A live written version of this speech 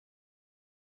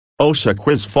OSHA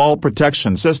Quiz Fall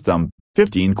Protection System,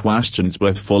 15 questions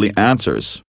with fully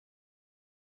answers.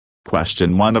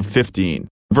 Question 1 of 15.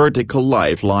 Vertical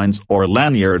lifelines or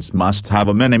lanyards must have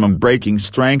a minimum breaking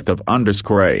strength of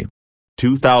 _A.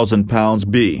 2,000 pounds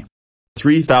B.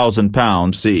 3,000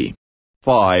 pounds C.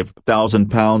 5,000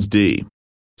 pounds D.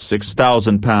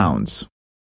 6,000 pounds.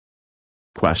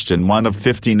 Question 1 of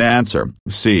 15. Answer,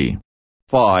 C.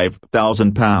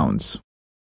 5,000 pounds.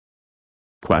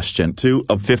 Question 2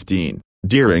 of 15.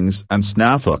 D-rings and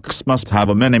snaphooks must have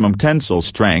a minimum tensile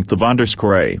strength of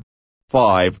 _A.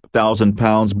 5,000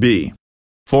 pounds B.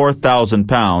 4,000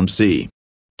 pounds C.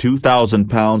 2,000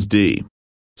 pounds D.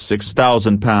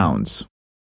 6,000 pounds.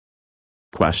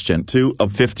 Question 2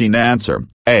 of 15. Answer,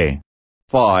 A.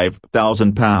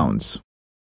 5,000 pounds.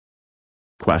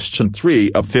 Question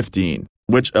 3 of 15.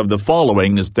 Which of the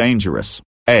following is dangerous?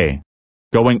 A.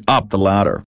 Going up the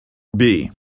ladder. B.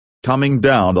 Coming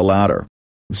down the ladder.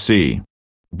 C.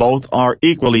 Both are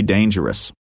equally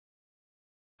dangerous.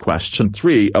 Question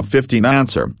 3 of 15.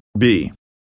 Answer, B.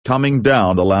 Coming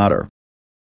down the ladder.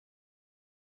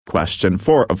 Question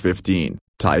 4 of 15.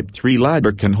 Type 3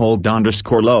 ladder can hold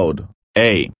 _load.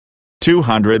 A.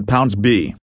 200 pounds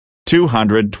B.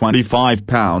 225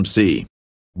 pounds C.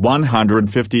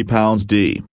 150 pounds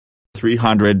D.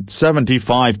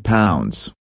 375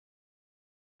 pounds.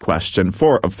 Question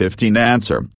 4 of 15.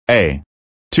 Answer, A.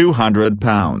 200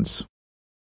 pounds.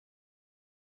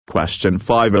 Question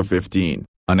 5 of 15.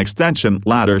 An extension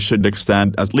ladder should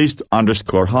extend at least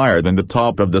higher than the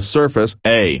top of the surface.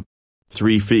 A.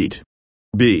 3 feet.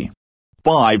 B.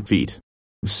 5 feet.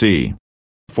 C.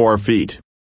 4 feet.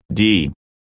 D.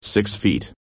 6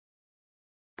 feet.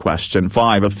 Question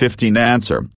 5 of 15.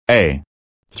 Answer, A.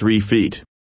 3 feet.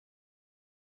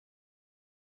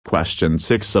 Question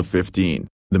 6 of 15.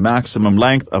 The maximum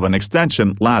length of an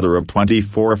extension ladder of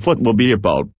 24 foot will be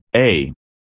about A.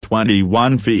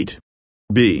 21 feet.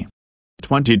 B.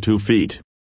 22 feet.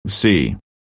 C.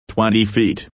 20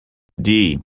 feet.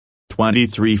 D.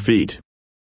 23 feet.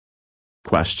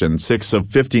 Question 6 of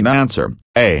 15. Answer,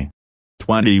 A.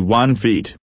 21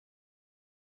 feet.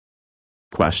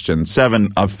 Question 7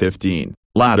 of 15.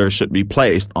 Ladder should be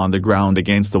placed on the ground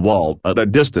against the wall at a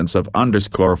distance of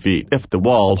 _feet if the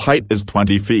wall height is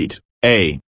 20 feet.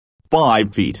 A.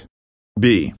 5 feet.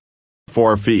 B.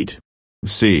 4 feet.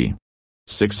 C.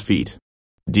 6 feet.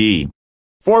 D.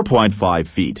 4.5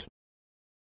 feet.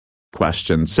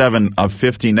 Question 7 of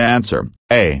 15. Answer,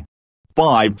 A.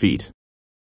 5 feet.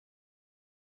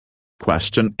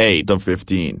 Question 8 of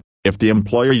 15. If the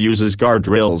employer uses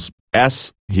guardrails,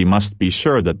 S, he must be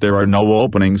sure that there are no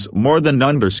openings more than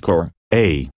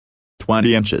A.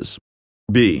 20 inches.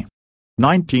 B.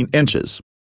 19 inches.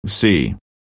 C.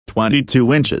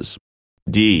 22 inches.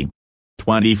 D.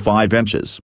 25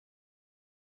 inches.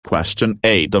 Question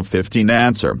 8 of 15.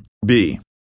 Answer, B.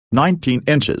 19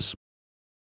 inches.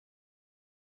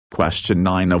 Question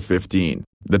 9 of 15.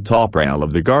 The top rail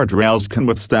of the guardrails can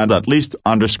withstand at least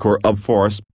of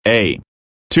force. A.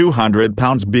 200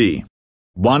 pounds B.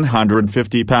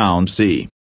 150 pounds C.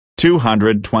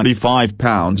 225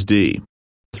 pounds D.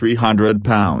 300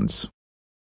 pounds.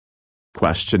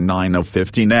 Question 9 of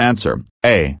 15. Answer,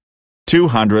 A.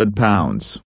 200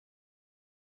 pounds.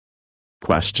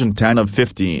 Question 10 of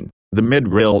 15. The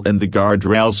mid-rail in the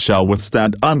guardrails shall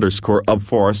withstand of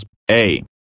force. A.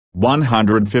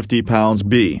 150 pounds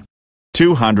B.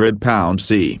 200 pounds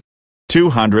C.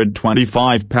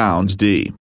 225 pounds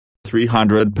D.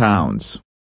 300 pounds.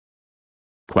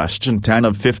 Question 10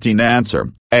 of 15.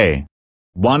 Answer, A.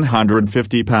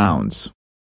 150 pounds.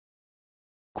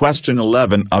 Question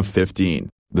 11 of 15.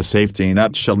 The safety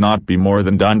net shall not be more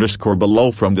than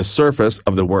below from the surface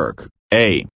of the work.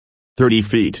 A. 30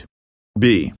 feet.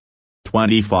 B.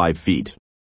 25 feet.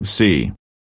 C.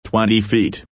 20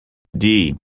 feet.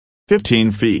 D.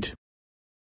 15 feet.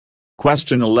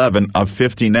 Question 11 of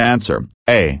 15. Answer,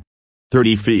 A.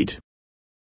 30 feet.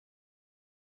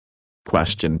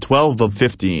 Question 12 of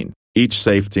 15. Each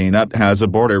safety net has a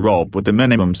border rope with a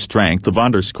minimum strength of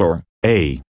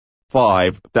A.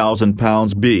 5,000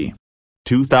 pounds B.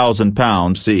 2,000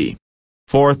 pounds C.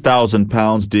 4,000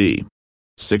 pounds D.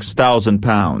 6,000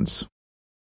 pounds.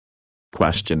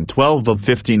 Question 12 of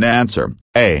 15. Answer,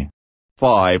 A.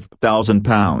 5,000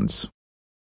 pounds.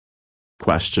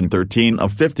 Question 13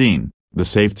 of 15. The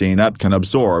safety net can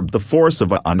absorb the force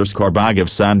of a bag of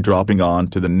sand dropping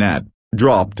onto the net.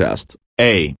 Drop test.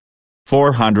 A.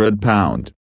 400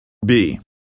 pound. B.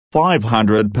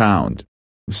 500 pound.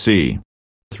 C.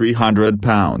 300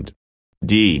 pound.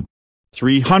 D.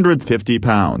 350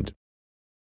 pound.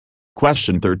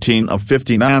 Question 13 of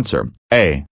 15. Answer,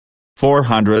 A.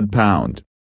 400 pound.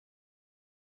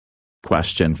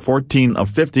 Question 14 of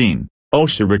 15.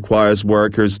 OSHA requires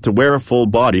workers to wear a full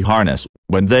body harness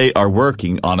when they are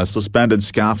working on a suspended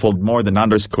scaffold more than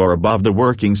above the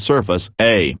working surface.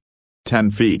 A.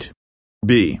 10 feet.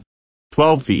 B.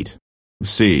 12 feet.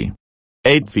 C.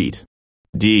 8 feet.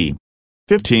 D.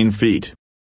 15 feet.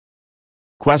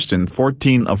 Question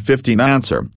 14 of 15.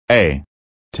 Answer: A.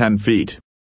 10 feet.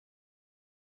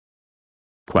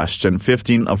 Question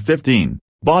 15 of 15.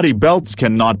 Body belts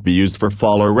cannot be used for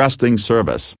fall or resting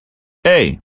service.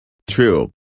 A. True.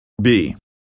 B.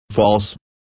 False.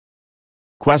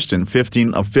 Question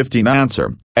 15 of 15.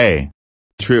 Answer: A.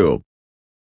 True.